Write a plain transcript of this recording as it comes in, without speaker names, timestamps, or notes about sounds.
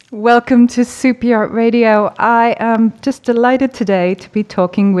Welcome to Super Yacht Radio. I am just delighted today to be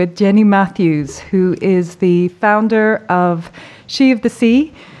talking with Jenny Matthews, who is the founder of She of the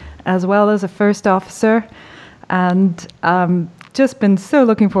Sea, as well as a first officer. And just been so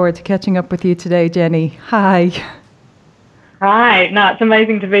looking forward to catching up with you today, Jenny. Hi. Hi. No, it's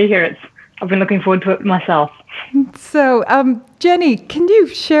amazing to be here. I've been looking forward to it myself. So, Jenny, can you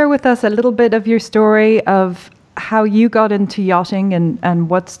share with us a little bit of your story of how you got into yachting and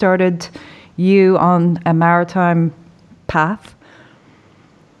what started you on a maritime path?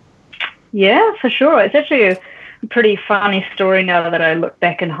 Yeah, for sure. It's actually a pretty funny story now that I look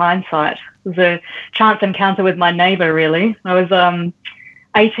back in hindsight. It was a chance encounter with my neighbour, really. I was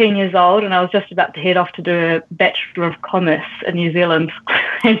 18 years old and I was just about to head off to do a Bachelor of Commerce in New Zealand.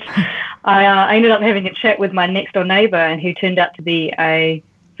 And I ended up having a chat with my next door neighbour, and he turned out to be a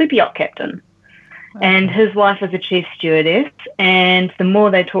super yacht captain. Okay. And his wife was a chief stewardess, and the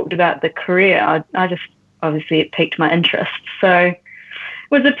more they talked about the career, I just, obviously it piqued my interest. So it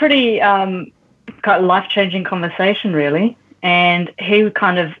was a pretty kind of life-changing conversation, really. And he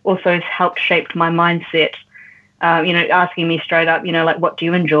kind of also helped shape my mindset, asking me straight up, like, what do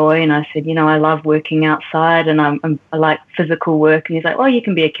you enjoy? And I said, I love working outside and I like physical work. And he's like, well, you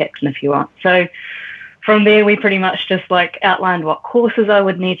can be a captain if you want. So from there, we pretty much just outlined what courses I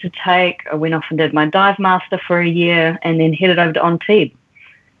would need to take. I went off and did my dive master for a year and then headed over to Antibes.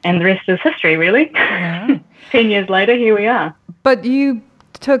 And the rest is history, really. Yeah. 10 years later, here we are. But you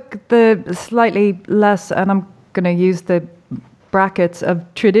took the slightly less, and I'm going to use the brackets of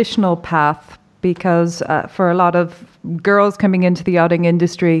traditional path, because for a lot of girls coming into the yachting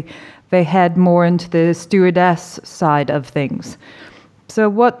industry, they head more into the stewardess side of things. So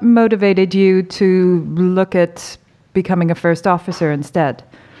what motivated you to look at becoming a first officer instead?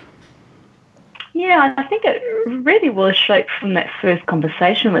 Yeah, I think it really was shaped from that first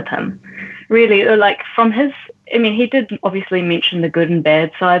conversation with him. Really, he did obviously mention the good and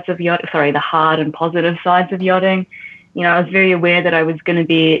bad sides of yachting, the hard and positive sides of yachting. I was very aware that I was going to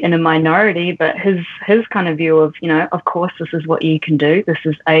be in a minority, but his kind of view of course, this is what you can do. This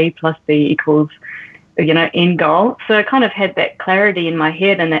is A plus B equals end goal. So I kind of had that clarity in my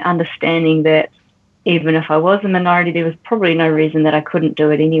head and that understanding that even if I was a minority, there was probably no reason that I couldn't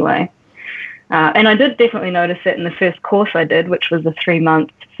do it anyway. And I did definitely notice that in the first course I did, which was a 3-month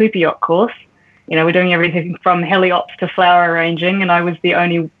super yacht course. We're doing everything from heliops to flower arranging, and I was the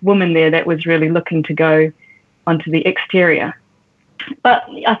only woman there that was really looking to go onto the exterior. But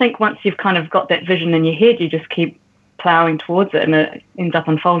I think once you've kind of got that vision in your head, you just keep ploughing towards it and it ends up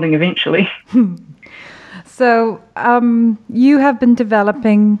unfolding eventually. So you have been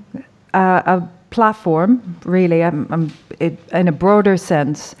developing a platform, really, in a broader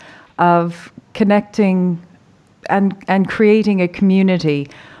sense, of connecting and creating a community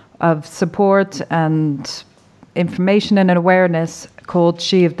of support and information and awareness called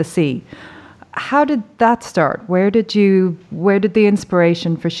She of the Sea. How did that start? Where did the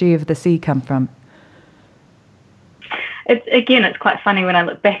inspiration for She of the Sea come from? It's quite funny when I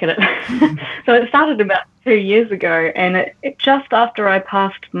look back at it. So it started about 2 years ago, and it just after I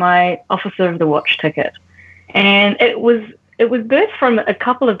passed my Officer of the Watch ticket. And it was birthed from a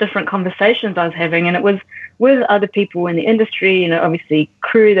couple of different conversations I was having, and it was with other people in the industry, obviously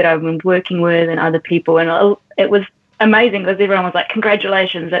crew that I've been working with and other people. And it was amazing because everyone was like,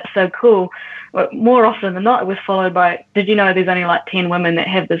 congratulations, that's so cool. But more often than not, it was followed by, did you know there's only 10 women that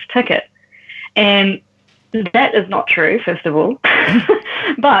have this ticket? And that is not true, first of all.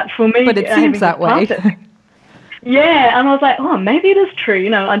 But for me... But it seems that way. Yeah, and I was like, oh, maybe it is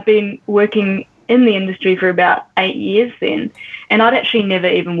true. I'd been working in the industry for about 8 years then, and I'd actually never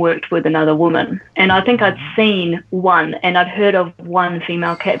even worked with another woman. And I think I'd seen one, and I'd heard of one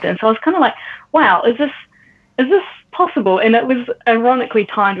female captain. So I was kind of like, wow, is this possible? And it was ironically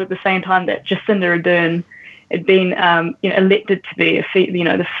timed with the same time that Jacinda Ardern had been elected to be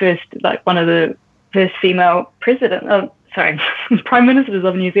the first, one of the first female prime ministers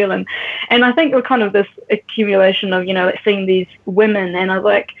of New Zealand. And I think it was kind of this accumulation of seeing these women, and I was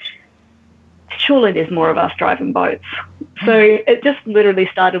like, surely there's more of us driving boats. So it just literally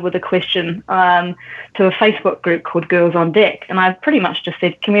started with a question to a Facebook group called Girls on Deck. And I pretty much just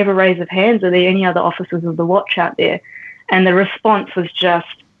said, can we have a raise of hands? Are there any other officers of the watch out there? And the response was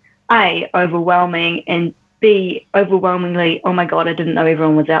just A, overwhelming, and B, overwhelmingly, oh my God, I didn't know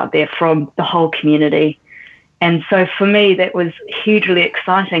everyone was out there, from the whole community. And so for me, that was hugely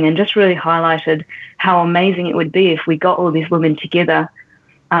exciting and just really highlighted how amazing it would be if we got all these women together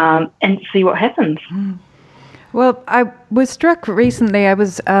and see what happens. Well, I was struck recently. There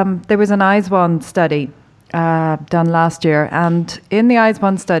was an ISWAN study, done last year. And in the Eyes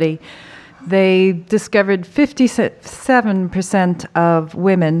One study, they discovered 57% of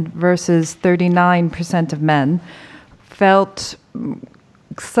women versus 39% of men felt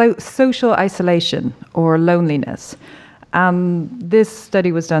social isolation or loneliness. This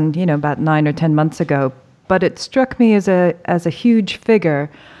study was done, about 9 or 10 months ago, but it struck me as a huge figure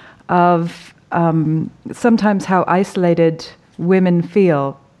of sometimes how isolated women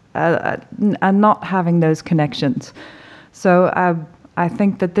feel and not having those connections. So I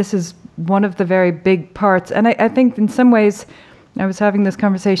think that this is one of the very big parts. And I think in some ways, I was having this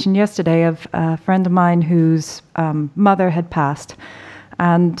conversation yesterday of a friend of mine whose mother had passed.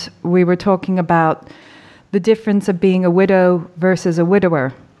 And we were talking about the difference of being a widow versus a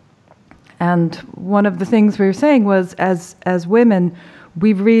widower. And one of the things we were saying was, as women,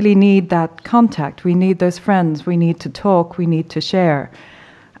 we really need that contact. We need those friends. We need to talk. We need to share.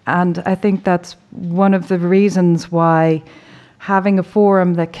 And I think that's one of the reasons why having a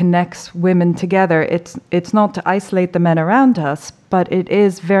forum that connects women together, it's not to isolate the men around us, but it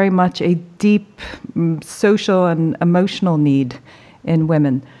is very much a deep social and emotional need in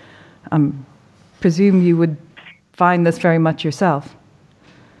women. Presume you would find this very much yourself.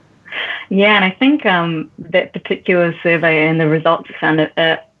 Yeah, and I think that particular survey and the results I found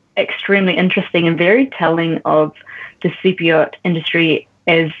it extremely interesting and very telling of the CPO industry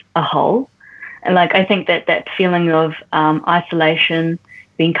as a whole. And I think that feeling of isolation,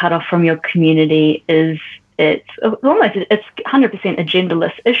 being cut off from your community it's 100% a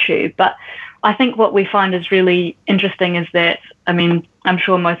genderless issue. But I think what we find is really interesting is that, I'm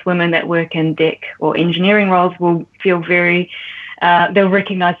sure most women that work in tech or engineering roles will feel they'll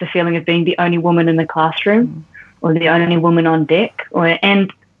recognize the feeling of being the only woman in the classroom or the only woman on deck.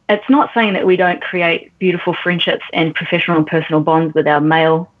 And it's not saying that we don't create beautiful friendships and professional and personal bonds with our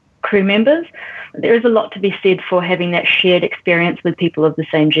male crew members. There is a lot to be said for having that shared experience with people of the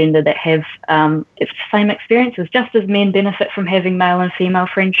same gender that have the same experiences, just as men benefit from having male and female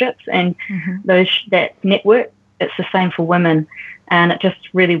friendships and that network. It's the same for women, and it just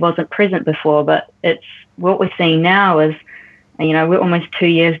really wasn't present before. But it's what we're seeing now is, we're almost 2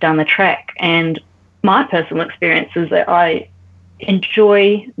 years down the track, and my personal experience is that I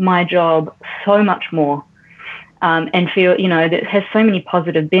enjoy my job so much more. And feel, that it has so many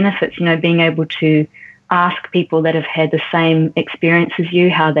positive benefits, being able to ask people that have had the same experience as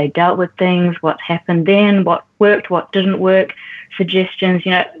you, how they dealt with things, what happened then, what worked, what didn't work, suggestions,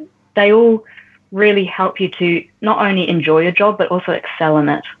 they all really help you to not only enjoy your job, but also excel in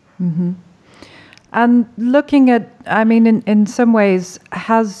it. Mm-hmm. And looking at, in some ways,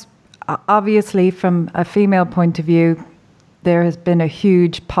 has obviously from a female point of view, there has been a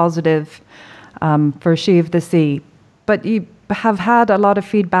huge positive for She of the Sea, but you have had a lot of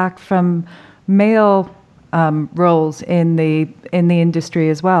feedback from male roles in the industry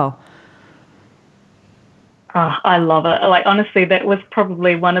as well. Oh, I love it. Honestly, that was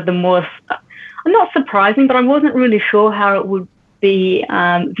probably one of the more, not surprising, but I wasn't really sure how it would be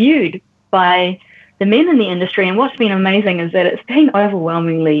viewed by the men in the industry. And what's been amazing is that it's been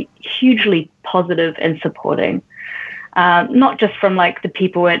overwhelmingly, hugely positive and supporting. Not just from the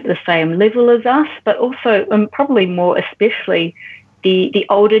people at the same level as us, but also probably more especially the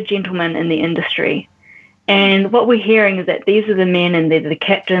older gentlemen in the industry. And what we're hearing is that these are the men and they're the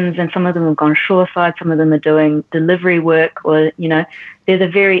captains, and some of them have gone shoreside, some of them are doing delivery work, or, they're the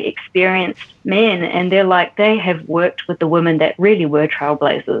very experienced men, and they have worked with the women that really were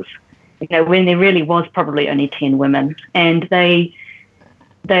trailblazers, when there really was probably only 10 women. And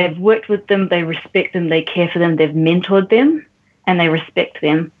they've worked with them, they respect them, they care for them, they've mentored them, and they respect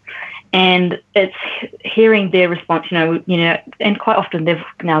them. And it's hearing their response, and quite often they've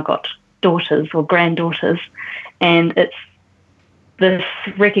now got daughters or granddaughters, and it's this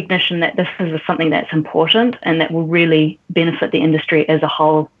recognition that this is something that's important and that will really benefit the industry as a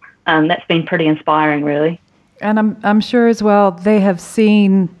whole. That's been pretty inspiring, really. And I'm sure as well they have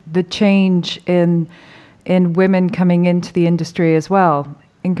seen the change in women coming into the industry as well,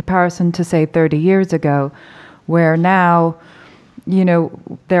 in comparison to, say, 30 years ago, where now,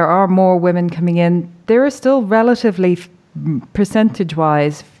 there are more women coming in. There are still relatively,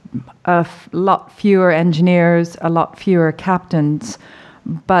 percentage-wise, a lot fewer engineers, a lot fewer captains,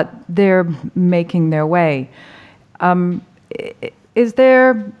 but they're making their way. Do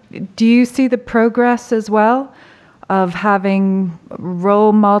you see the progress as well of having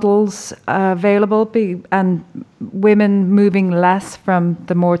role models available and women moving less from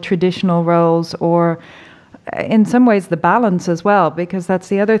the more traditional roles, or in some ways the balance as well, because that's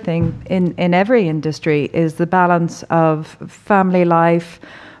the other thing in every industry is the balance of family life,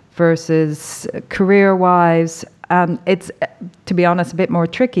 versus career-wise. It's, to be honest, a bit more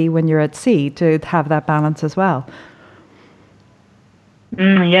tricky when you're at sea to have that balance as well.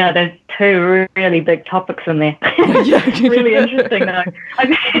 Yeah, there's two really big topics in there. Really interesting, though. I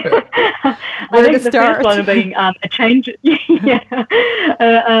think the first one being a change.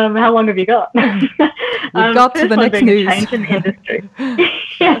 How long have you got? We've got to the next news. A change in the industry.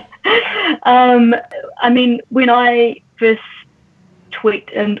 Yeah. I mean, when I first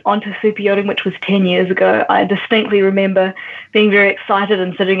tweaked onto super yachting, which was 10 years ago, I distinctly remember being very excited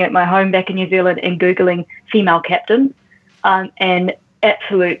and sitting at my home back in New Zealand and Googling female captain, and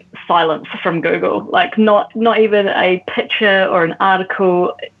absolute silence from Google, like not even a picture or an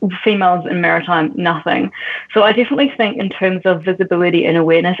article, females in maritime, nothing. So I definitely think in terms of visibility and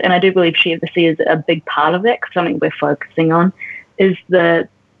awareness, and I do believe She of the Sea is a big part of that, because something we're focusing on is we're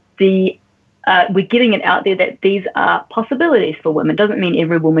getting it out there that these are possibilities for women. Doesn't mean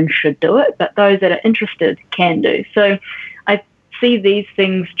every woman should do it, but those that are interested can do. So I see these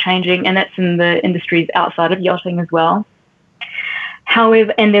things changing, and that's in the industries outside of yachting as well.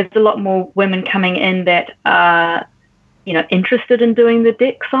 However, and there's a lot more women coming in that are, interested in doing the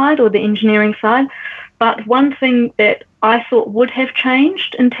deck side or the engineering side. But one thing that I thought would have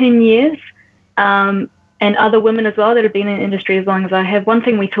changed in 10 years, and other women as well that have been in the industry as long as I have, one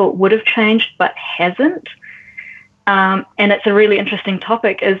thing we thought would have changed but hasn't, and it's a really interesting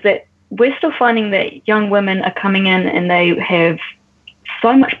topic, is that we're still finding that young women are coming in and they have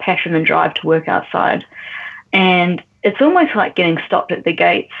so much passion and drive to work outside. And it's almost like getting stopped at the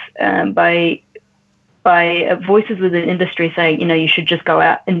gates by voices within industry saying, you should just go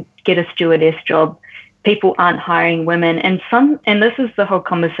out and get a stewardess job. People aren't hiring women, and this is the whole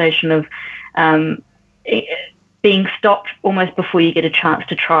conversation of being stopped almost before you get a chance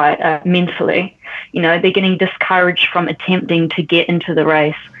to try mentally. They're getting discouraged from attempting to get into the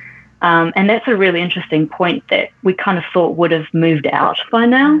race, and that's a really interesting point that we kind of thought would have moved out by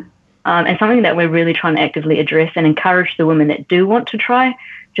now. And something that we're really trying to actively address and encourage the women that do want to try,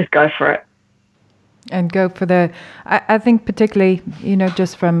 just go for it. And go for I think particularly,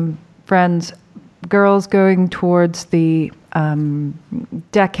 just from friends, girls going towards the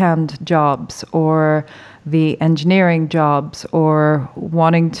deckhand jobs or the engineering jobs or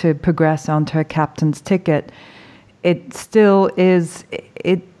wanting to progress onto a captain's ticket, it still is,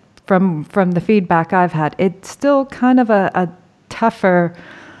 from the feedback I've had, it's still kind of a tougher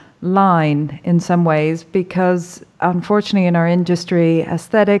line in some ways, because unfortunately in our industry,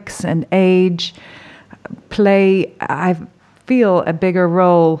 aesthetics and age play, I feel, a bigger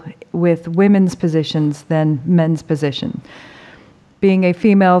role with women's positions than men's position. Being a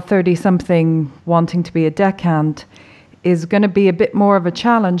female 30-something wanting to be a deckhand is going to be a bit more of a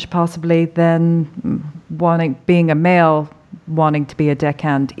challenge possibly than being a male wanting to be a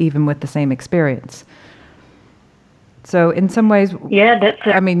deckhand, even with the same experience. So in some ways, we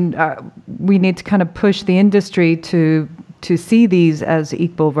need to kind of push the industry to see these as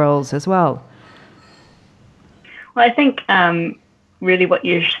equal roles as well. Well, I think really what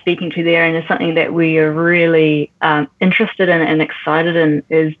you're speaking to there, and is something that we are really interested in and excited in,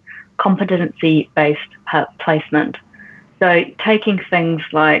 is competency-based placement. So taking things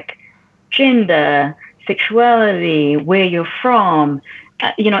like gender, sexuality, where you're from,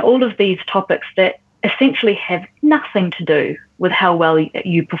 all of these topics that essentially have nothing to do with how well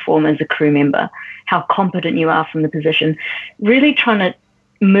you perform as a crew member, how competent you are from the position, really trying to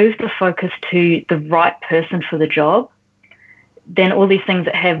move the focus to the right person for the job, than all these things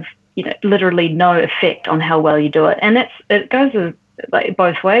that have, literally no effect on how well you do it. And it goes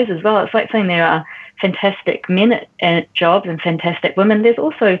both ways as well. It's like saying there are fantastic men at jobs and fantastic women. There's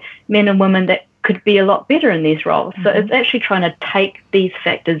also men and women that could be a lot better in these roles. So it's actually trying to take these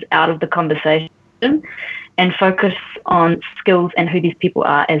factors out of the conversation and focus on skills and who these people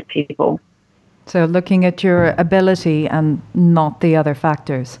are as people. So looking at your ability and not the other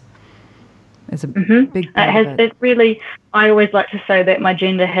factors is a big part of it. It really, I always like to say that my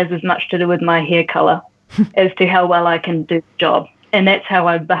gender has as much to do with my hair colour as to how well I can do the job. And that's how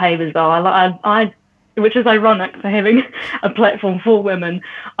I behave as well. I which is ironic for having a platform for women.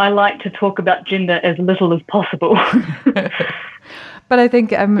 I like to talk about gender as little as possible. But I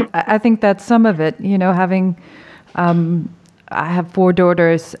think that's some of it. Having I have 4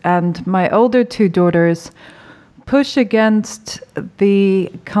 daughters, and my older 2 daughters push against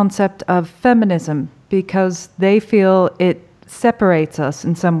the concept of feminism because they feel it separates us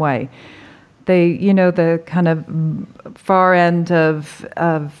in some way. They, the kind of far end of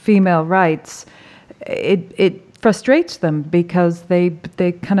female rights, it frustrates them because they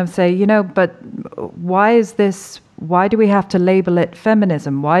kind of say, but why is this Why do we have to label it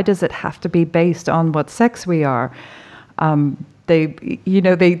feminism? Why does it have to be based on what sex we are?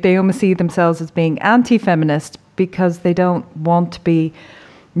 They almost see themselves as being anti-feminist because they don't want to be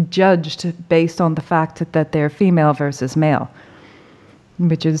judged based on the fact that they're female versus male,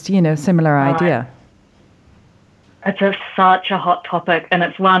 which is, similar idea. It's such a hot topic, and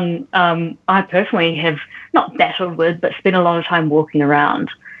it's one I personally have not battled with, but spent a lot of time walking around.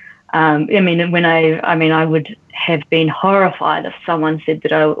 I would have been horrified if someone said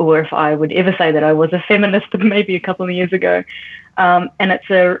that or if I would ever say that I was a feminist maybe a couple of years ago. And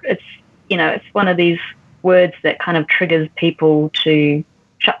it's one of these words that kind of triggers people to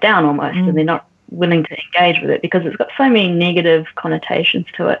shut down almost, and they're not willing to engage with it because it's got so many negative connotations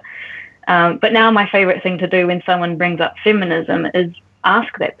to it. But now my favorite thing to do when someone brings up feminism is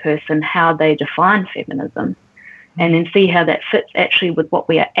ask that person how they define feminism, and then see how that fits actually with what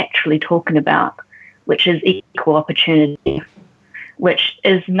we are actually talking about, which is equal opportunity, which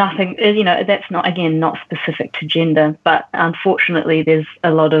is nothing, that's not specific to gender, but unfortunately there's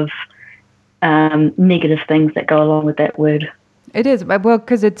a lot of negative things that go along with that word. It is, well,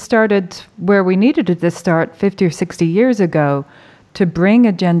 because it started where we needed it to start 50 or 60 years ago to bring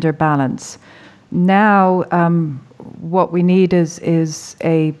a gender balance. Now, what we need is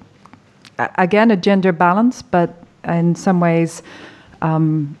a gender balance, but in some ways,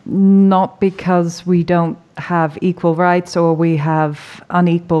 not because we don't have equal rights or we have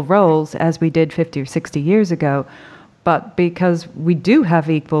unequal roles as we did 50 or 60 years ago, but because we do have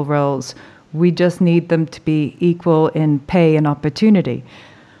equal roles. We just need them to be equal in pay and opportunity.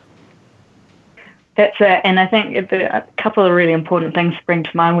 That's it. And I think a couple of really important things spring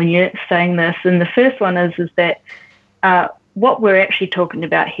to mind when you're saying this. And the first one is that what we're actually talking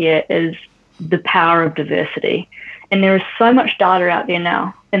about here is the power of diversity. And there is so much data out there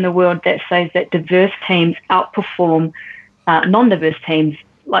now in the world that says that diverse teams outperform non-diverse teams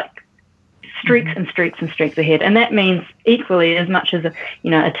like streaks and streaks and streaks ahead. And that means equally as much as a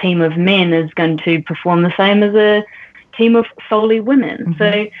team of men is going to perform the same as a team of solely women.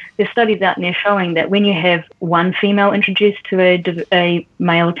 So there's studies out there showing that when you have one female introduced to a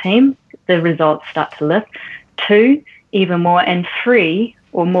male team, the results start to lift. 2, even more, and 3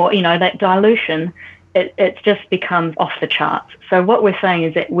 or more, that dilution, it just becomes off the charts. So what we're saying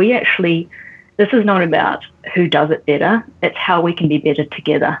is that this is not about who does it better, it's how we can be better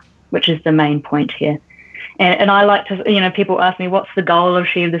together, which is the main point here. And I like to, people ask me, what's the goal of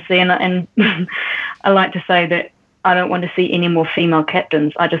She of the Sea? And I like to say that I don't want to see any more female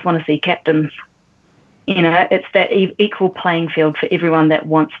captains. I just want to see captains. It's that equal playing field for everyone that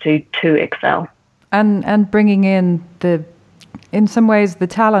wants to excel. And bringing in in some ways, the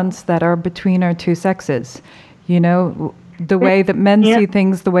talents that are between our two sexes. The way that men see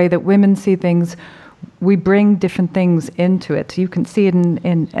things, the way that women see things, we bring different things into it. You can see it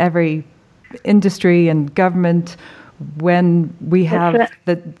in every industry and government. When we have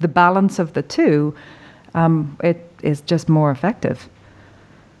the balance of the two, it is just more effective.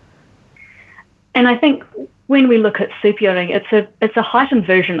 And I think when we look at superyachting, it's a heightened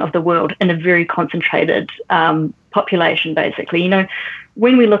version of the world in a very concentrated population, basically.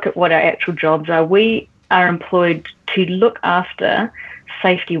 When we look at what our actual jobs are, we are employed to look after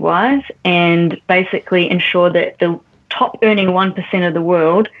safety-wise and basically ensure that the top earning 1% of the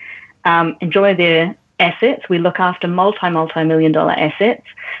world enjoy their assets. We look after multi-million-dollar assets.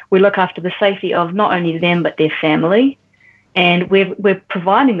 We look after the safety of not only them but their family. And we're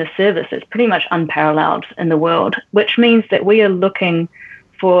providing the service that's pretty much unparalleled in the world, which means that we are looking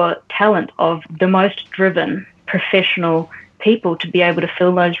for talent of the most driven, professional people to be able to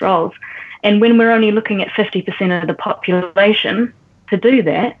fill those roles. And when we're only looking at 50% of the population to do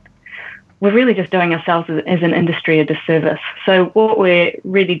that, we're really just doing ourselves as an industry a disservice. So what we're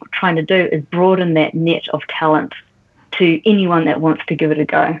really trying to do is broaden that net of talent to anyone that wants to give it a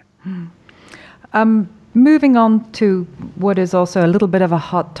go. Moving on to what is also a little bit of a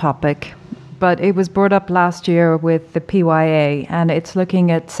hot topic, but it was brought up last year with the PYA, and it's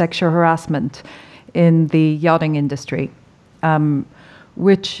looking at sexual harassment in the yachting industry,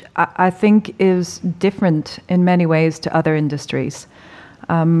 which I think is different in many ways to other industries.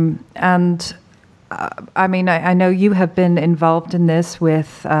 I know you have been involved in this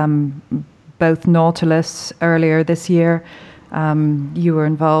with both Nautilus earlier this year. You were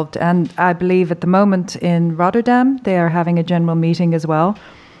involved, and I believe at the moment in Rotterdam they are having a general meeting as well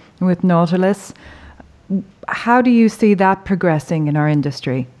with Nautilus. How do you see that progressing in our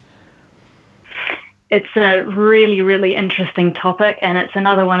industry? It's a really, really interesting topic, and it's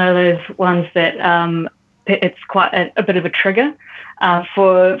another one of those ones that it's quite a bit of a trigger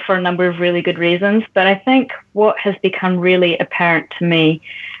for a number of really good reasons. But I think what has become really apparent to me,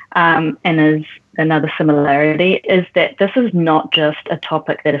 and is another similarity, is that this is not just a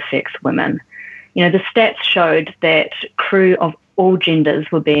topic that affects women. You know, the stats showed that crew of all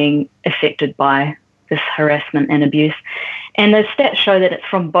genders were being affected by this harassment and abuse. And the stats show that it's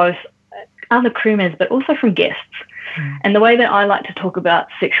from both other crew members, but also from guests. And the way that I like to talk about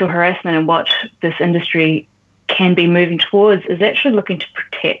sexual harassment and what this industry can be moving towards is actually looking to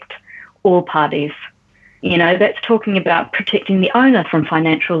protect all parties. You know, that's talking about protecting the owner from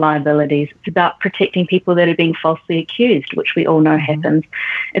financial liabilities. It's about protecting people that are being falsely accused, which we all know happens.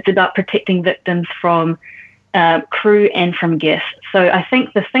 It's about protecting victims from crew and from guests. So I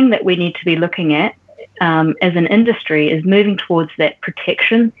think the thing that we need to be looking at as an industry is moving towards that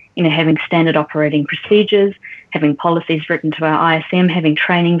protection, you know, having standard operating procedures, having policies written to our ISM, having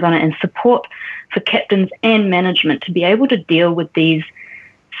trainings on it, and support for captains and management to be able to deal with these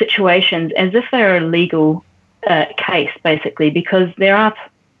situations as if they're a legal case, basically, because there are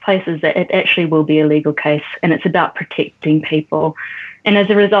places that it actually will be a legal case, and it's about protecting people. And as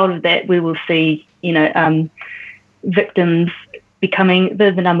a result of that, we will see, you know, victims becoming,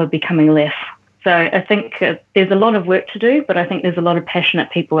 the number becoming less. So I think there's a lot of work to do, but I think there's a lot of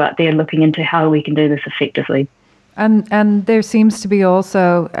passionate people out there looking into how we can do this effectively. And there seems to be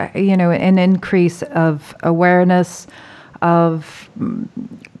also, you know, an increase of awareness of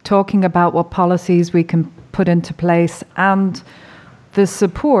talking about what policies we can put into place and the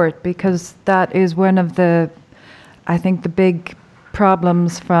support, because that is one of the, I think, the big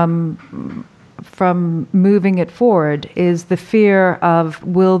problems from moving it forward is the fear of,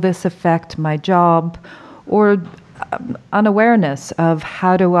 will this affect my job, or unawareness of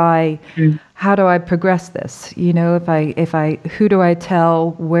how do I progress this? You know, if I who do I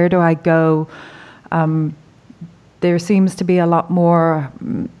tell, where do I go? There seems to be a lot more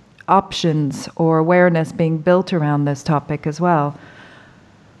options or awareness being built around this topic as well.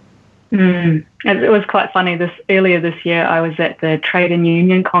 It was quite funny. Earlier this year, I was at the Trade and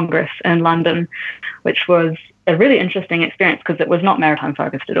Union Congress in London, which was a really interesting experience because it was not maritime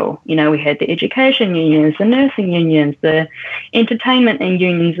focused at all. You know, we had the education unions, the nursing unions, the entertainment and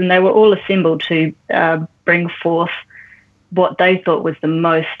unions, and they were all assembled to bring forth what they thought was the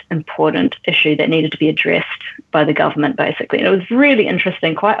most important issue that needed to be addressed by the government, basically. And it was really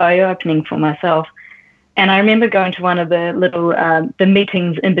interesting, quite eye-opening for myself. And I remember going to one of the little the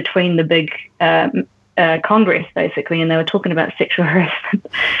meetings in between the big Congress, basically, and they were talking about sexual harassment.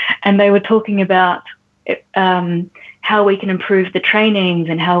 And they were talking about how we can improve the trainings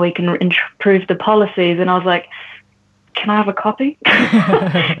and how we can improve the policies. And I was like, can I have a copy?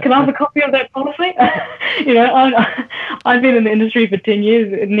 Can I have a copy of that policy? You know, I've been in the industry for 10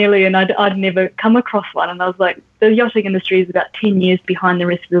 years nearly, and I'd never come across one. And I was like, the yachting industry is about 10 years behind the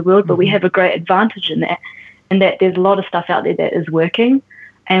rest of the world, but we have a great advantage in that, and that there's a lot of stuff out there that is working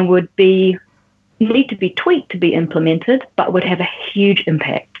and would need to be tweaked to be implemented, but would have a huge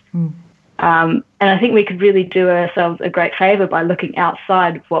impact. And I think we could really do ourselves a great favour by looking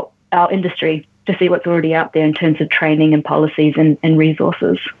outside of what our industry to see what's already out there in terms of training and policies and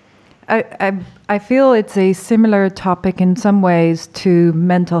resources. I feel it's a similar topic in some ways to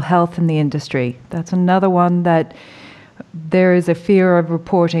mental health in the industry. That's another one that there is a fear of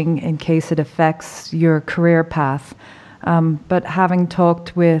reporting in case it affects your career path. But having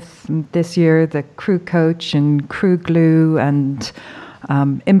talked with this year the crew coach and crew glue and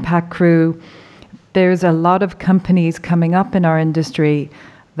impact crew, there's a lot of companies coming up in our industry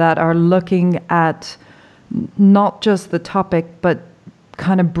that are looking at not just the topic, but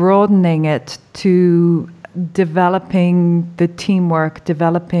kind of broadening it to developing the teamwork,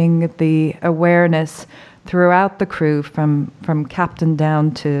 developing the awareness throughout the crew from captain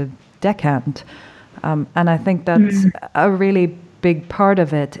down to deckhand. And I think that's a really big part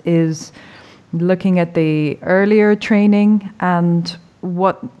of it, is looking at the earlier training and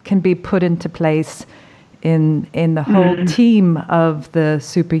what can be put into place in the whole team of the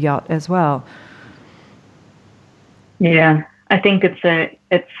super yacht as well. Yeah, I think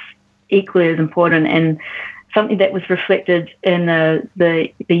it's equally as important, and something that was reflected in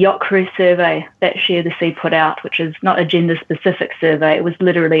the yacht crew survey that Share the Sea put out, which is not a gender-specific survey. It was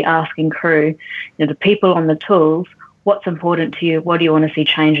literally asking crew, you know, the people on the tools, what's important to you, what do you want to see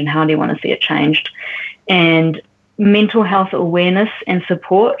change, and how do you want to see it changed? And mental health awareness and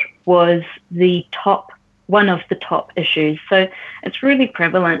support was one of the top issues. So it's really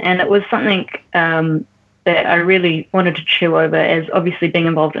prevalent, and it was something that I really wanted to chew over, as obviously being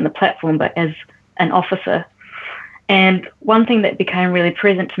involved in the platform, but as an officer. And one thing that became really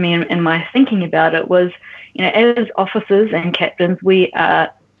present to me in my thinking about it was, as officers and captains, we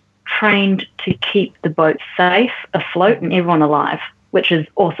are trained to keep the boat safe, afloat, and everyone alive, which is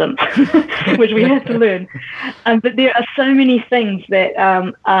awesome, which we have to learn. But there are so many things that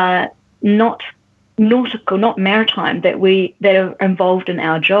are not nautical, not maritime, that are involved in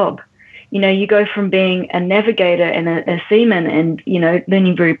our job. You go from being a navigator and a seaman and,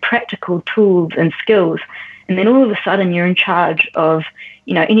 learning very practical tools and skills. And then all of a sudden you're in charge of,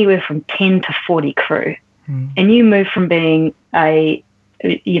 anywhere from 10 to 40 crew. And you move from being a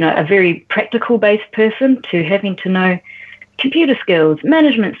very practical based person to having to know computer skills,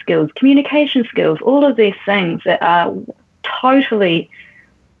 management skills, communication skills, all of these things that are totally,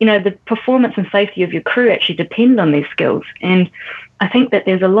 the performance and safety of your crew actually depend on these skills. And I think that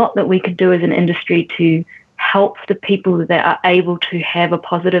there's a lot that we could do as an industry to help the people that are able to have a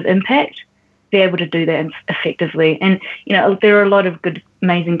positive impact be able to do that effectively. And, there are a lot of good,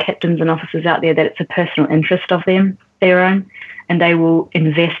 amazing captains and officers out there that it's a personal interest of their own, and they will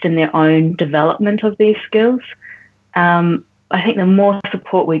invest in their own development of these skills. I think the more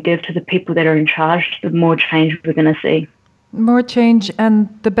support we give to the people that are in charge, the more change we're going to see. More change, and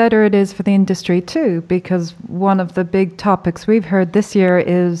the better it is for the industry too, because one of the big topics we've heard this year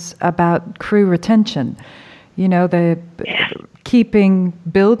is about crew retention.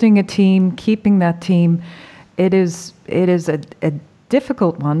 Building a team, keeping that team. It is a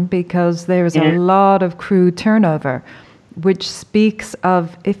difficult one because there's a lot of crew turnover, which speaks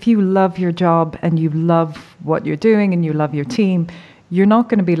of, if you love your job and you love what you're doing and you love your team, you're not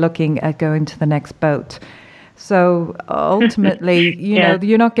going to be looking at going to the next boat. So ultimately,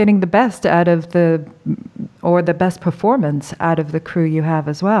 you're not getting the best out of the best performance out of the crew you have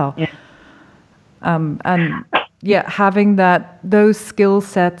as well. Having those skill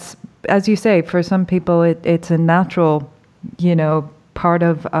sets, as you say, for some people it's a natural, part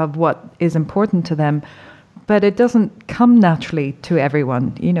of what is important to them. But it doesn't come naturally to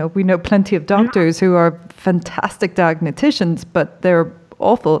everyone. We know plenty of doctors who are fantastic diagnosticians, but they're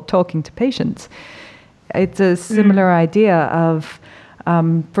awful at talking to patients. It's a similar idea of,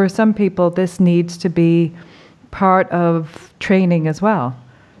 for some people, this needs to be part of training as well.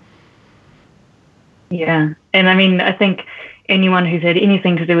 Yeah. And I think anyone who's had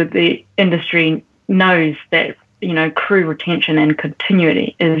anything to do with the industry knows that, crew retention and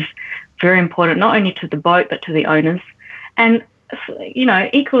continuity is very important, not only to the boat, but to the owners. And,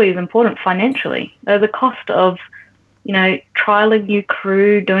 equally as important financially. The cost of, trialing new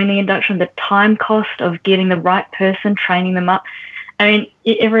crew, doing the induction, the time cost of getting the right person, training them up.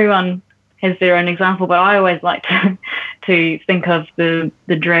 Everyone has their own example, but I always like to think of the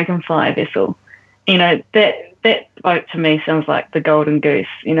Dragonfly vessel. That boat to me sounds like the golden goose.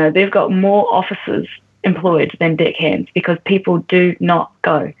 They've got more officers employed than deckhands because people do not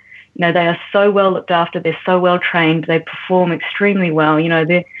go. They are so well looked after. They're so well trained. They perform extremely well.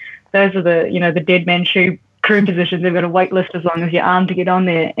 Those are the dead man shoe crew positions. They've got a wait list as long as your arm to get on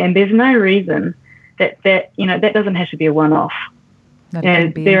there. And there's no reason that doesn't have to be a one-off.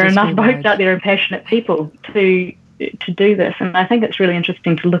 There are enough boats out there and passionate people to do this. And I think it's really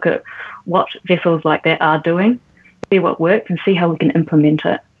interesting to look at what vessels like that are doing, see what works, and see how we can implement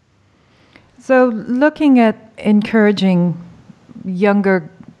it. So looking at encouraging younger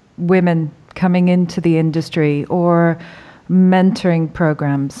women coming into the industry or mentoring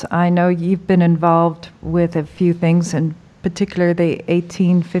programs, I know you've been involved with a few things, in particular the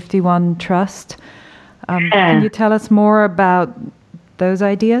 1851 Trust. Can you tell us more about those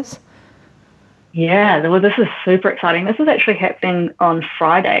ideas? Yeah, well, this is super exciting. This is actually happening on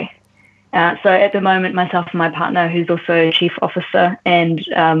Friday. So at the moment, myself and my partner, who's also Chief Officer and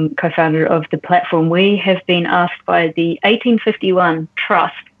co-founder of the platform, we have been asked by the 1851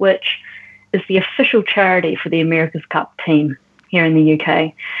 Trust, which is the official charity for the America's Cup team here in the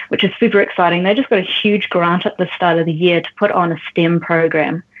UK, which is super exciting. They just got a huge grant at the start of the year to put on a STEM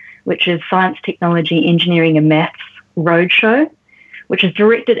program, which is Science, Technology, Engineering and Maths Roadshow, which is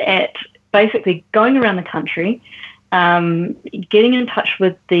directed at basically going around the country, getting in touch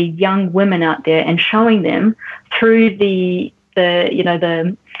with the young women out there and showing them through the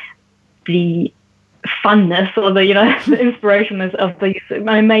funness or the inspiration of these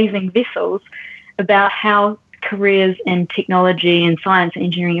amazing vessels about how careers in technology and science,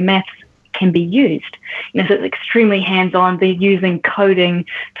 engineering and maths can be used. So it's extremely hands-on. They're using coding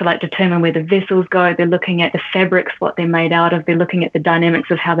to determine where the vessels go. They're looking at the fabrics, what they're made out of. They're looking at the dynamics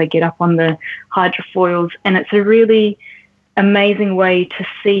of how they get up on the hydrofoils. And it's a really amazing way to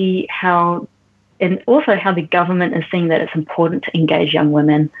see how and also how the government is seeing that it's important to engage young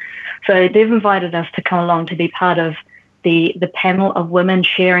women. So they've invited us to come along to be part of the panel of women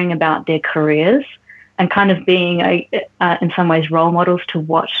sharing about their careers and kind of being, in some ways, role models to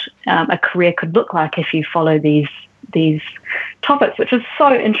what a career could look like if you follow these topics, which is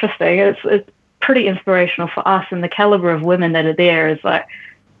so interesting. It's pretty inspirational for us, and the caliber of women that are there is like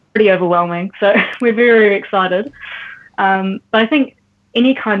pretty overwhelming. So we're very, very excited. But I think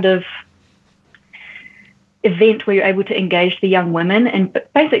any kind of event where you're able to engage the young women and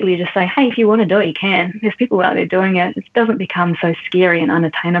basically just say, hey, if you want to do it, you can. There's people out there doing it. It doesn't become so scary and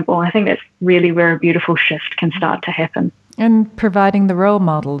unattainable. I think that's really where a beautiful shift can start to happen. And providing the role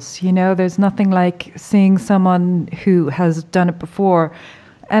models. There's nothing like seeing someone who has done it before.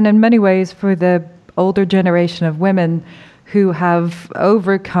 And in many ways, for the older generation of women who have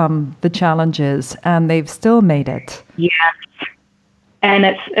overcome the challenges and they've still made it. Yes. And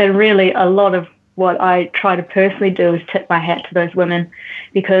it's really a lot of what I try to personally do is tip my hat to those women,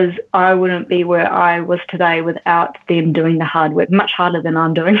 because I wouldn't be where I was today without them doing the hard work, much harder than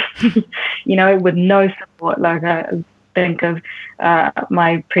I'm doing, with no support. Like I think of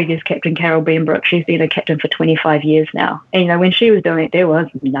my previous captain, Carol Benbrook. She's been a captain for 25 years now. And, when she was doing it, there was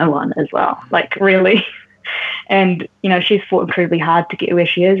no one as well, like really. And, she's fought incredibly hard to get where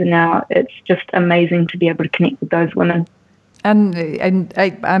she is. And now it's just amazing to be able to connect with those women. And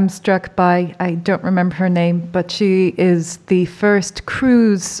I'm struck by, I don't remember her name, but she is the first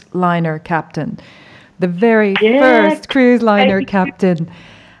cruise liner captain, the very first cruise liner captain.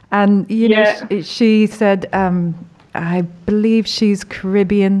 And, she said, I believe she's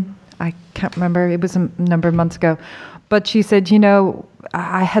Caribbean. I can't remember. It was a number of months ago. But she said,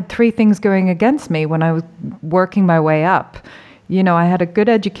 I had three things going against me when I was working my way up. I had a good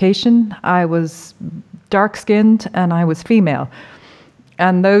education. I was dark-skinned, and I was female.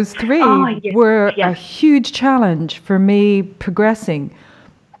 And those three were a huge challenge for me progressing.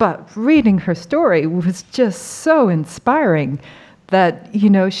 But reading her story was just so inspiring that,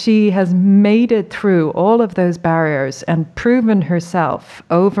 she has made it through all of those barriers and proven herself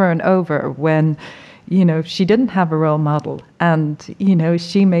over and over when, she didn't have a role model, and,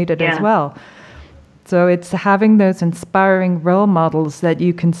 she made it as well. So it's having those inspiring role models that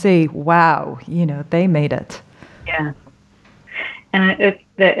you can see, wow, they made it. Yeah. And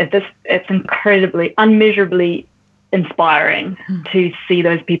it's incredibly, unmeasurably inspiring to see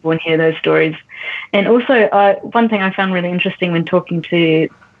those people and hear those stories. And also, one thing I found really interesting when talking to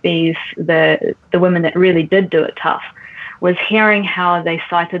the women that really did do it tough was hearing how they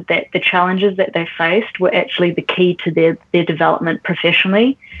cited that the challenges that they faced were actually the key to their development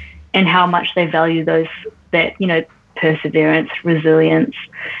professionally, and how much they value that perseverance, resilience,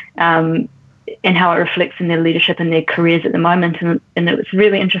 and how it reflects in their leadership and their careers at the moment. And it was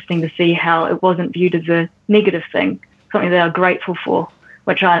really interesting to see how it wasn't viewed as a negative thing, something they are grateful for,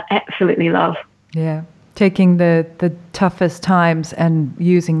 which I absolutely love. Yeah, taking the toughest times and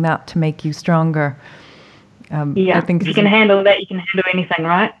using that to make you stronger. I think if you can handle that, you can handle anything,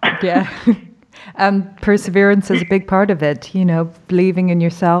 right? Yeah. And perseverance is a big part of it, believing in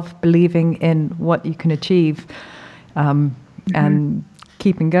yourself, believing in what you can achieve, and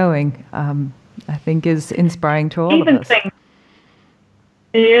keeping going, I think is inspiring to all of us.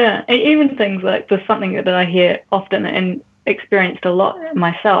 Even things like there's something that I hear often and experienced a lot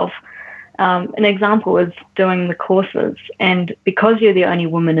myself. An example is doing the courses, and because you're the only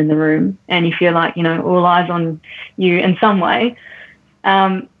woman in the room and you feel like, all eyes on you in some way,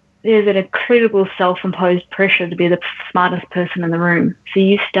 there's an incredible self-imposed pressure to be the smartest person in the room. So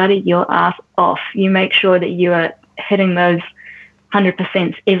you study your ass off. You make sure that you are hitting those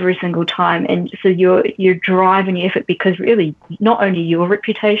 100% every single time. And so your drive and your effort, because really not only your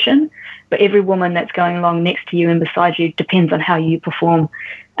reputation, but every woman that's going along next to you and beside you depends on how you perform.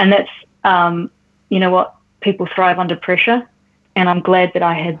 And that's, what people thrive under pressure. And I'm glad that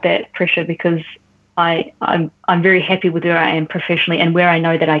I had that pressure, because I'm very happy with where I am professionally and where I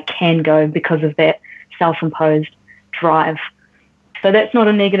know that I can go because of that self-imposed drive. So that's not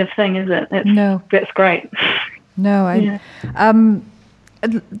a negative thing, is it? No. That's great. No,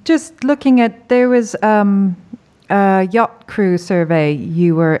 just looking at, there was a yacht crew survey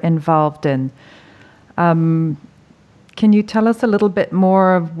you were involved in. Can you tell us a little bit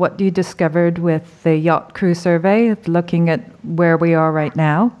more of what you discovered with the yacht crew survey, looking at where we are right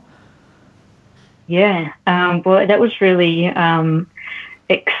now? Yeah, well, that was really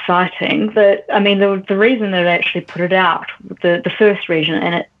exciting. The reason that I actually put it out, the first reason,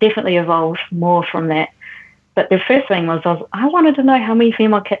 and it definitely evolved more from that. But the first thing was I wanted to know how many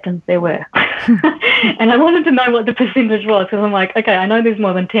female captains there were. And I wanted to know what the percentage was, because I'm like, okay, I know there's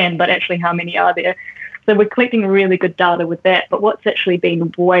more than 10, but actually how many are there? So we're collecting really good data with that. But what's actually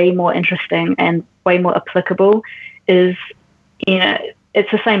been way more interesting and way more applicable is,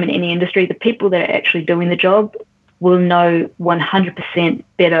 it's the same in any industry. The people that are actually doing the job will know 100%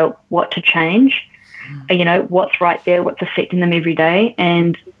 better what to change, what's right there, what's affecting them every day.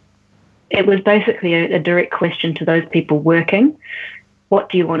 And it was basically a direct question to those people working. What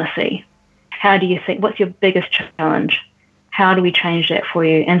do you want to see? How do you think? What's your biggest challenge? How do we change that for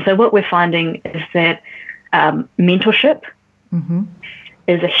you? And so what we're finding is that mentorship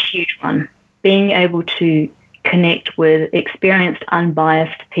is a huge one. Being able to connect with experienced,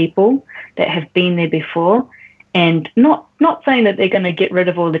 unbiased people that have been there before, and not saying that they're going to get rid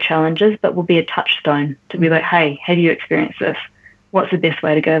of all the challenges, but will be a touchstone to be like, hey, have you experienced this? What's the best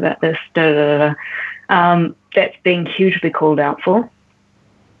way to go about this? That's being hugely called out for.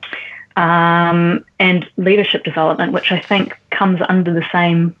 And leadership development, which I think comes under the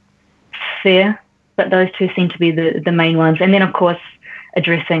same sphere, but those two seem to be the main ones. And then, of course,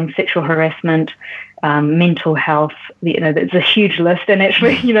 addressing sexual harassment, mental health. It's a huge list. And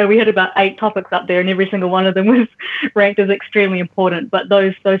actually, we had about 8 topics up there, and every single one of them was ranked as extremely important. But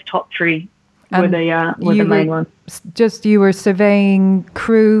those top 3 were the main ones. You were surveying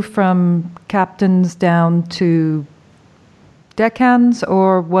crew from captains down to deckhands,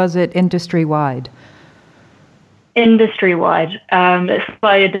 or was it industry-wide? Industry-wide. That's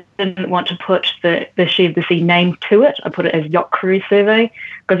why I didn't want to put the She of the Sea name to it. I put it as Yacht Crew Survey,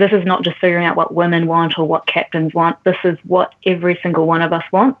 because this is not just figuring out what women want or what captains want. This is what every single one of us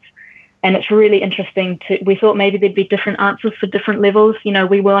wants. And it's really interesting we thought maybe there'd be different answers for different levels.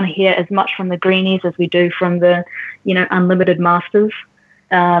 We want to hear as much from the greenies as we do from the, unlimited masters.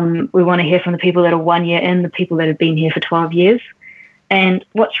 We want to hear from the people that are 1 year in, the people that have been here for 12 years. And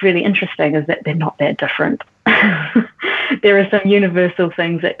what's really interesting is that they're not that different. There are some universal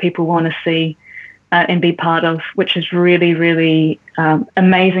things that people want to see and be part of, which is really, really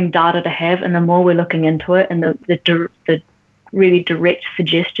amazing data to have. And the more we're looking into it, and the really direct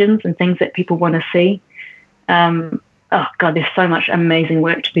suggestions and things that people want to see, there's so much amazing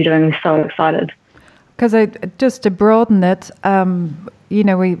work to be doing. We're so excited. Because just to broaden it,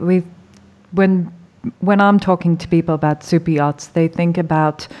 we when I'm talking to people about super yachts, they think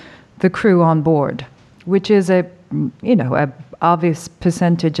about the crew on board, which is a obvious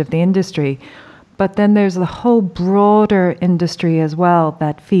percentage of the industry. But then there's the whole broader industry as well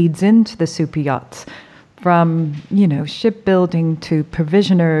that feeds into the super yachts, from shipbuilding to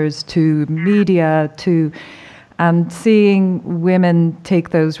provisioners to media and seeing women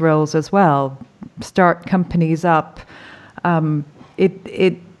take those roles as well, start companies up.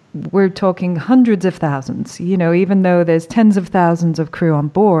 We're talking hundreds of thousands, even though there's tens of thousands of crew on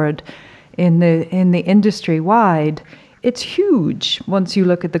board in the industry wide, it's huge once you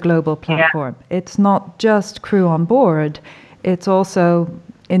look at the global platform. Yeah. It's not just crew on board, it's also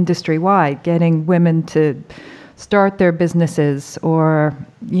industry wide, getting women to start their businesses, or,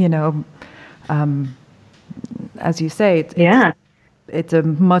 as you say, it's a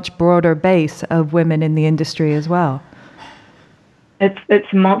much broader base of women in the industry as well.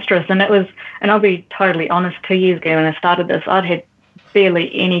 It's monstrous, and I'll be totally honest, 2 years ago when I started this, I'd had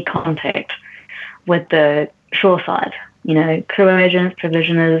barely any contact with the shore side, crew agents,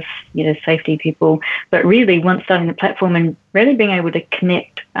 provisioners, safety people. But really, once starting the platform and really being able to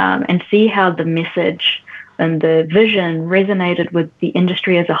connect and see how the message and the vision resonated with the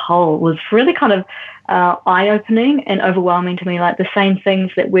industry as a whole was really kind of eye-opening and overwhelming to me. Like, the same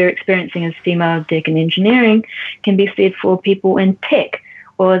things that we're experiencing as female deck and engineering can be said for people in tech,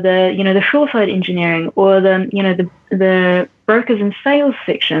 or the shoreside engineering, or the brokers and sales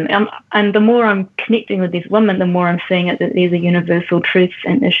section. And the more I'm connecting with these women, the more I'm seeing it that these are universal truths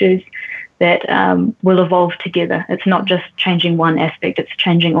and issues that will evolve together. It's not just changing one aspect, it's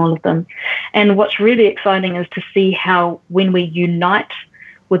changing all of them. And what's really exciting is to see how, when we unite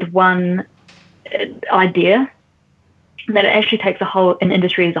with one idea, that it actually takes an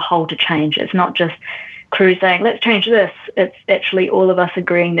industry as a whole to change. It's not just crew saying, let's change this. It's actually all of us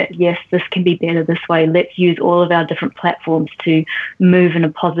agreeing that, yes, this can be better this way. Let's use all of our different platforms to move in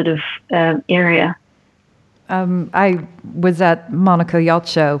a positive area. I was at Monaco Yacht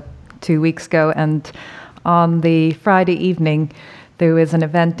Show 2 weeks ago, and on the Friday evening, there was an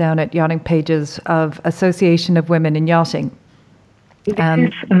event down at Yachting Pages of Association of Women in Yachting. And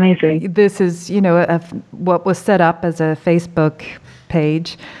it's amazing. This is, what was set up as a Facebook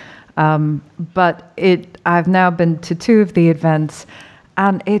page. But I've now been to 2 of the events,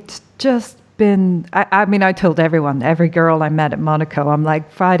 and it's just been, I mean, I told everyone, every girl I met at Monaco, I'm like,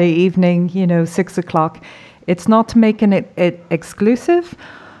 Friday evening, 6:00. It's not to make it exclusive,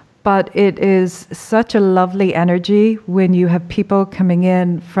 but it is such a lovely energy when you have people coming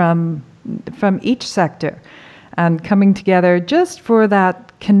in from each sector and coming together just for that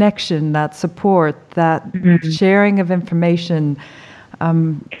connection, that support, that sharing of information.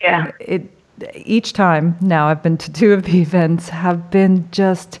 Each time now I've been to 2 of the events have been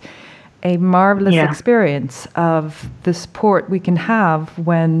just a marvelous experience of the support we can have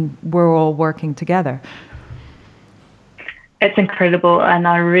when we're all working together. It's incredible, and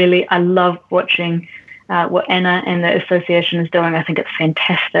I love watching what Anna and the association is doing. I think it's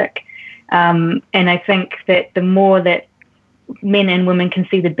fantastic, and I think that the more that men and women can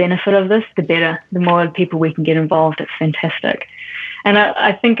see the benefit of this, the better. The more people we can get involved, it's fantastic. And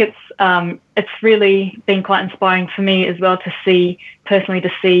I think it's really been quite inspiring for me as well to see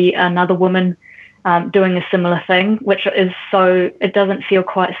another woman doing a similar thing, which is it doesn't feel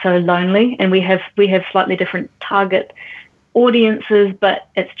quite so lonely. And we have slightly different target audiences, but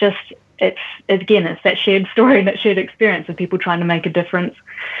it's that shared story and that shared experience of people trying to make a difference.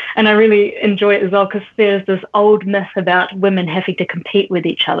 And I really enjoy it as well because there's this old myth about women having to compete with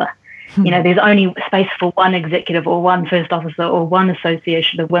each other. There's only space for one executive or one first officer or one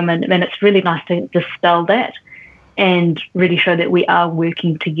association of women. And it's really nice to dispel that and really show that we are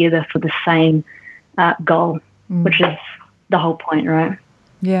working together for the same goal, which is the whole point, right?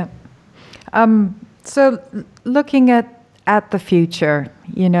 Yeah. So looking at the future,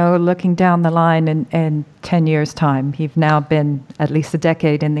 looking down the line in 10 years' time, you've now been at least a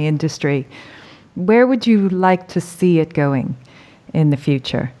decade in the industry. Where would you like to see it going in the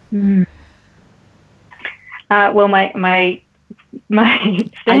future? Well, my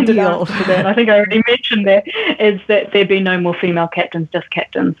standard answer to that, I think I already mentioned that, is that there be no more female captains, just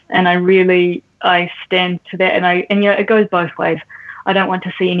captains. And I stand to that. And it goes both ways. I don't want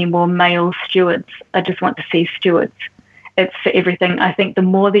to see any more male stewards. I just want to see stewards. It's for everything. I think the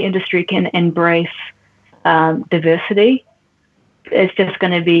more the industry can embrace diversity, it's just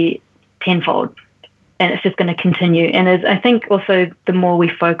going to be tenfold. And it's just going to continue. And I think also the more we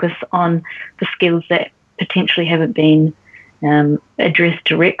focus on the skills that potentially haven't been addressed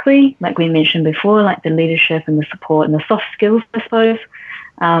directly, like we mentioned before, like the leadership and the support and the soft skills, I suppose,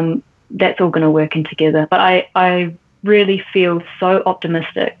 that's all going to work in together. But I really feel so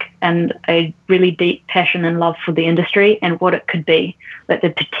optimistic and a really deep passion and love for the industry and what it could be, like the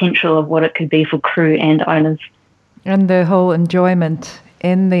potential of what it could be for crew and owners. And the whole enjoyment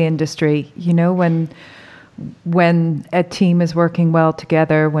in the industry, when a team is working well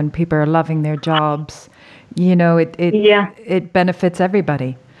together, when people are loving their jobs, it benefits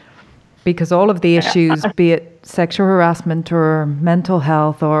everybody, because all of the issues, be it sexual harassment or mental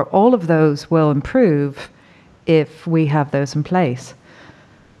health, or all of those will improve if we have those in place.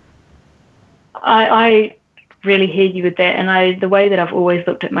 I really hear you with that, and the way that I've always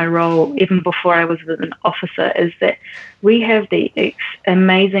looked at my role, even before I was an officer, is that we have the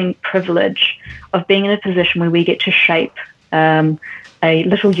amazing privilege of being in a position where we get to shape a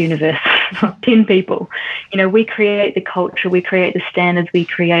little universe of 10 people. We create the culture, we create the standards, we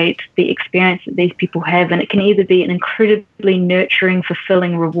create the experience that these people have, and it can either be an incredibly nurturing,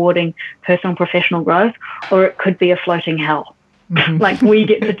 fulfilling, rewarding personal and professional growth, or it could be a floating hell. Like, we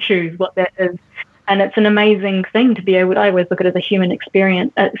get to choose what that is. And it's an amazing thing to be able to, I always look at it as a human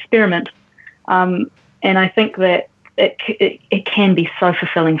experiment. And I think that it can be so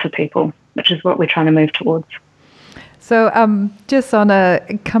fulfilling for people, which is what we're trying to move towards. So just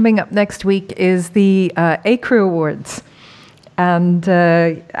coming up next week is the ACREW Awards. And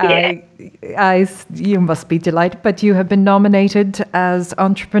you must be delighted, but you have been nominated as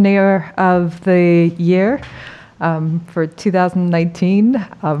Entrepreneur of the Year for 2019.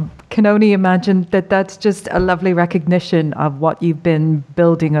 Can only imagine that that's just a lovely recognition of what you've been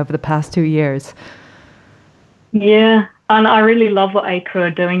building over the past 2 years. Yeah, and I really love what ACREW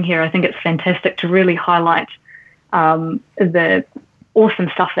are doing here. I think it's fantastic to really highlight the awesome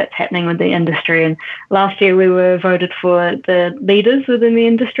stuff that's happening with the industry. And last year we were voted for the leaders within the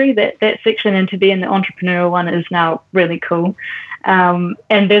industry, that section, and to be in the entrepreneurial one is now really cool. And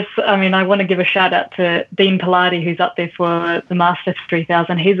I want to give a shout out to Dean Pilati, who's up there for the Master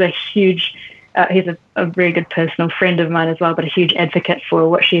 3000. He's a huge, he's a very good personal friend of mine as well, but a huge advocate for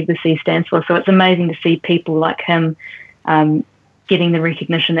what She of the Sea stands for. So it's amazing to see people like him getting the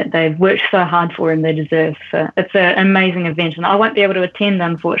recognition that they've worked so hard for and they deserve. So it's an amazing event, and I won't be able to attend,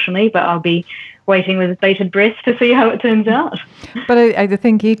 unfortunately, but I'll be waiting with bated breath to see how it turns out. But I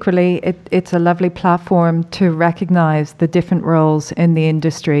think equally it's a lovely platform to recognise the different roles in the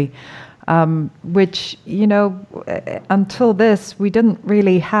industry. which, until this, we didn't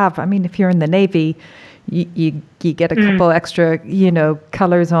really have. I mean, if you're in the Navy, you get a couple extra,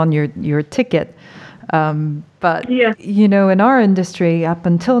 colors on your ticket. But, in our industry, up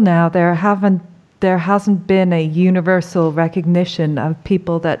until now, there hasn't been a universal recognition of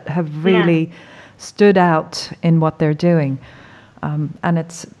people that have really stood out in what they're doing. And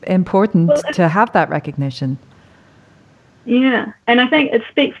it's important to have that recognition. Yeah, and I think it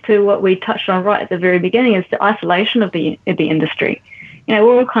speaks to what we touched on right at the very beginning, is the isolation of the industry.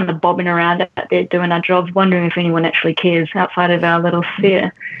 We're all kind of bobbing around out there doing our jobs, wondering if anyone actually cares outside of our little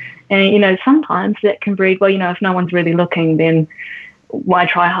sphere. And, sometimes that can breed, if no one's really looking, then why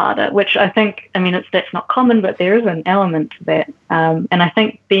try harder? Which I think, that's not common, but there is an element to that. And I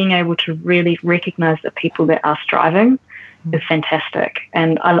think being able to really recognize the people that are striving is fantastic.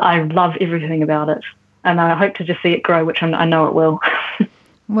 And I love everything about it. And I hope to just see it grow, which I know it will.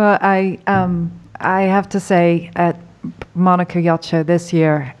 Well, I have to say, at Monaco Yacht Show this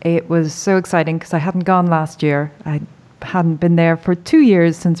year, it was so exciting because I hadn't gone last year. I hadn't been there for 2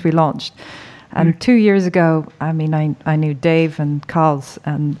 years since we launched. And 2 years ago, I knew Dave and Carls,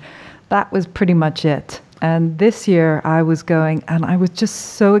 and that was pretty much it. And this year I was going, and I was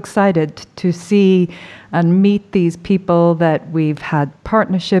just so excited to see and meet these people that we've had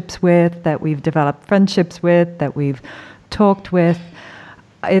partnerships with, that we've developed friendships with, that we've talked with.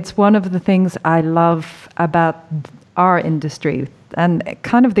 It's one of the things I love about our industry, and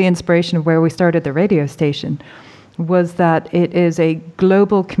kind of the inspiration of where we started the radio station was that it is a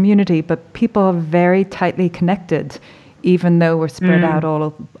global community, but people are very tightly connected, even though we're spread out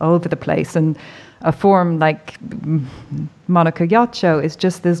all over the place. And a forum like Monaco Yacht Show is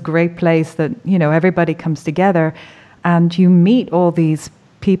just this great place that, everybody comes together and you meet all these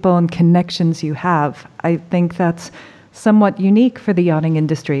people and connections you have. I think that's somewhat unique for the yachting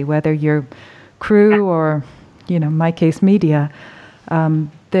industry, whether you're crew or, in my case, media.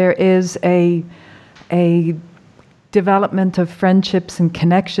 There is a development of friendships and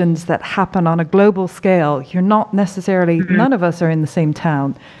connections that happen on a global scale. You're not necessarily, none of us are in the same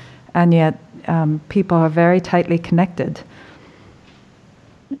town, and yet people are very tightly connected.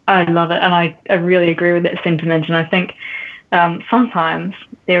 I love it, and I really agree with that sentiment. And I think sometimes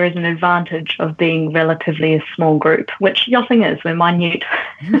there is an advantage of being relatively a small group, which yachting is. We're minute.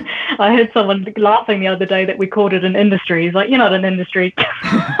 I heard someone laughing the other day that we called it an industry. He's like, "You're not an industry."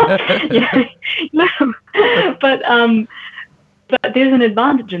 But there's an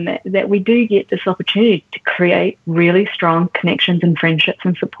advantage in that we do get this opportunity to create really strong connections and friendships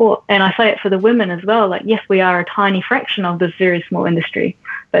and support. And I say it for the women as well. Like, yes, we are a tiny fraction of this very small industry,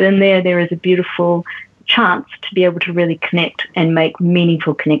 but in there is a beautiful chance to be able to really connect and make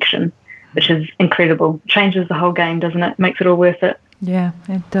meaningful connection, which is incredible. Changes the whole game, doesn't it? Makes it all worth it. Yeah,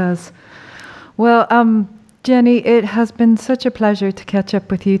 it does. Well, Jenny, it has been such a pleasure to catch up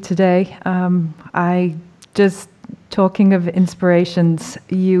with you today. Talking of inspirations,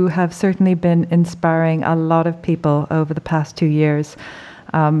 you have certainly been inspiring a lot of people over the past 2 years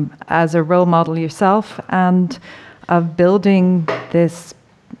as a role model yourself, and of building this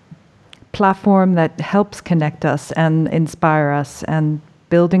platform that helps connect us and inspire us, and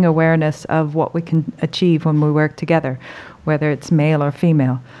building awareness of what we can achieve when we work together, whether it's male or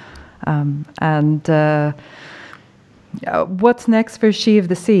female. What's next for She of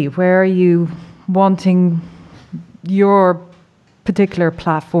the Sea? Where are you wanting your particular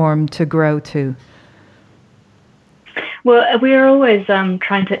platform to grow to? Well, we're always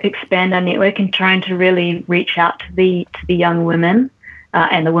trying to expand our network and trying to really reach out to the young women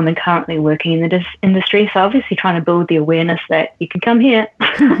and the women currently working in the industry. So obviously trying to build the awareness that you can come here.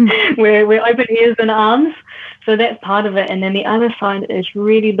 we're open ears and arms. So that's part of it. And then the other side is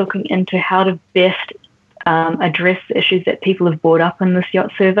really looking into how to best address the issues that people have brought up in this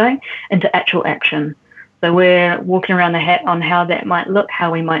yacht survey into actual action. So we're walking around the hat on how that might look,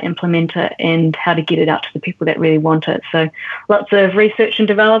 how we might implement it, and how to get it out to the people that really want it. So lots of research and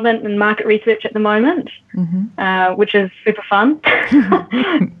development and market research at the moment, which is super fun.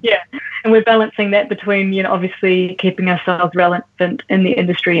 Yeah, and we're balancing that between, obviously keeping ourselves relevant in the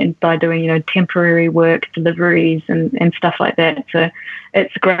industry and by doing, temporary work, deliveries and stuff like that. So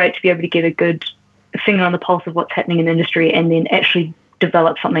it's great to be able to get a good finger on the pulse of what's happening in the industry and then actually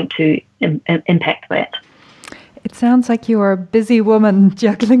develop something to impact that. It sounds like you are a busy woman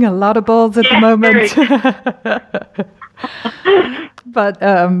juggling a lot of balls at the moment. But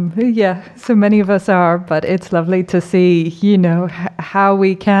so many of us are, but it's lovely to see, how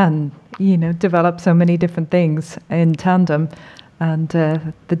we can, develop so many different things in tandem, and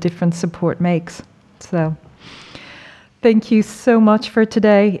the different support makes. So Thank you so much for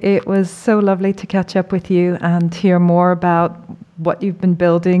today. It was so lovely to catch up with you and hear more about what you've been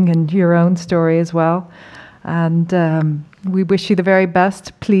building and your own story as well. And we wish you the very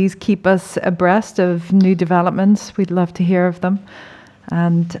best. Please keep us abreast of new developments. We'd love to hear of them.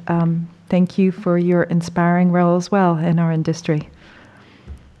 And thank you for your inspiring role as well in our industry.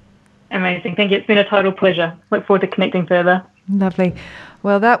 Amazing. Thank you. It's been a total pleasure. Look forward to connecting further. Lovely.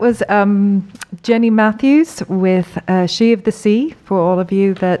 Well, that was Jenny Matthews with She of the Sea. For all of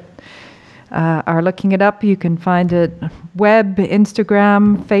you that are looking it up, you can find it web,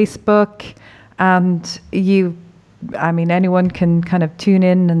 Instagram, Facebook, and anyone can kind of tune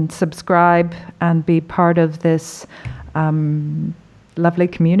in and subscribe and be part of this lovely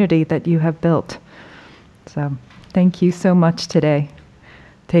community that you have built. So thank you so much today.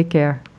 Take care.